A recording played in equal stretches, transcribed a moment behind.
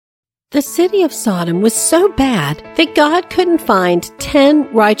The city of Sodom was so bad that God couldn't find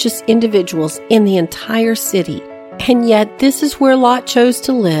 10 righteous individuals in the entire city. And yet this is where Lot chose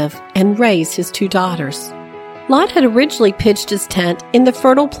to live and raise his 2 daughters. Lot had originally pitched his tent in the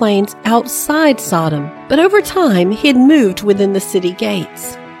fertile plains outside Sodom, but over time he had moved within the city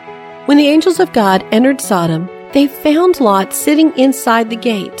gates. When the angels of God entered Sodom, they found Lot sitting inside the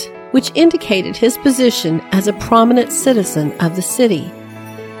gate, which indicated his position as a prominent citizen of the city.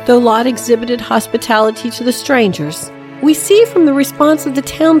 Though Lot exhibited hospitality to the strangers, we see from the response of the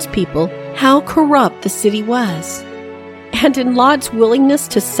townspeople how corrupt the city was. And in Lot's willingness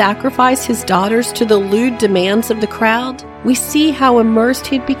to sacrifice his daughters to the lewd demands of the crowd, we see how immersed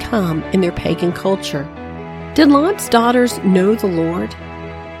he had become in their pagan culture. Did Lot's daughters know the Lord?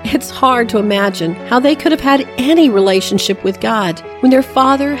 It's hard to imagine how they could have had any relationship with God when their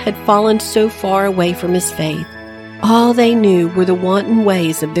father had fallen so far away from his faith. All they knew were the wanton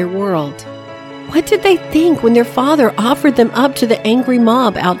ways of their world. What did they think when their father offered them up to the angry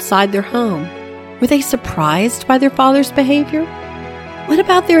mob outside their home? Were they surprised by their father's behavior? What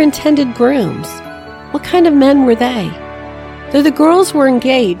about their intended grooms? What kind of men were they? Though the girls were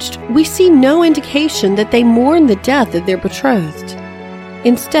engaged, we see no indication that they mourned the death of their betrothed.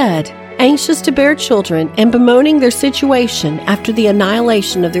 Instead, anxious to bear children and bemoaning their situation after the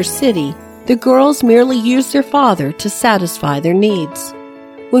annihilation of their city, the girls merely used their father to satisfy their needs.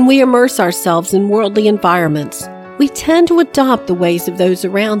 When we immerse ourselves in worldly environments, we tend to adopt the ways of those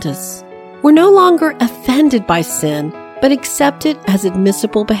around us. We're no longer offended by sin, but accept it as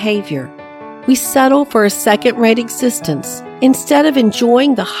admissible behavior. We settle for a second-rate existence instead of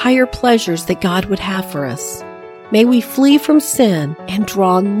enjoying the higher pleasures that God would have for us. May we flee from sin and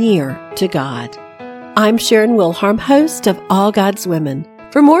draw near to God. I'm Sharon Wilharm, host of All God's Women.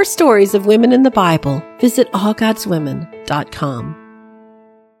 For more stories of women in the Bible, visit allgodswomen.com.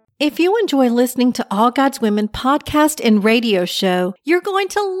 If you enjoy listening to All God's Women podcast and radio show, you're going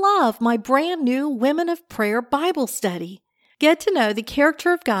to love my brand new Women of Prayer Bible study. Get to know the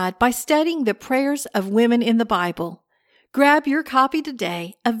character of God by studying the prayers of women in the Bible. Grab your copy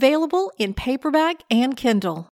today, available in paperback and Kindle.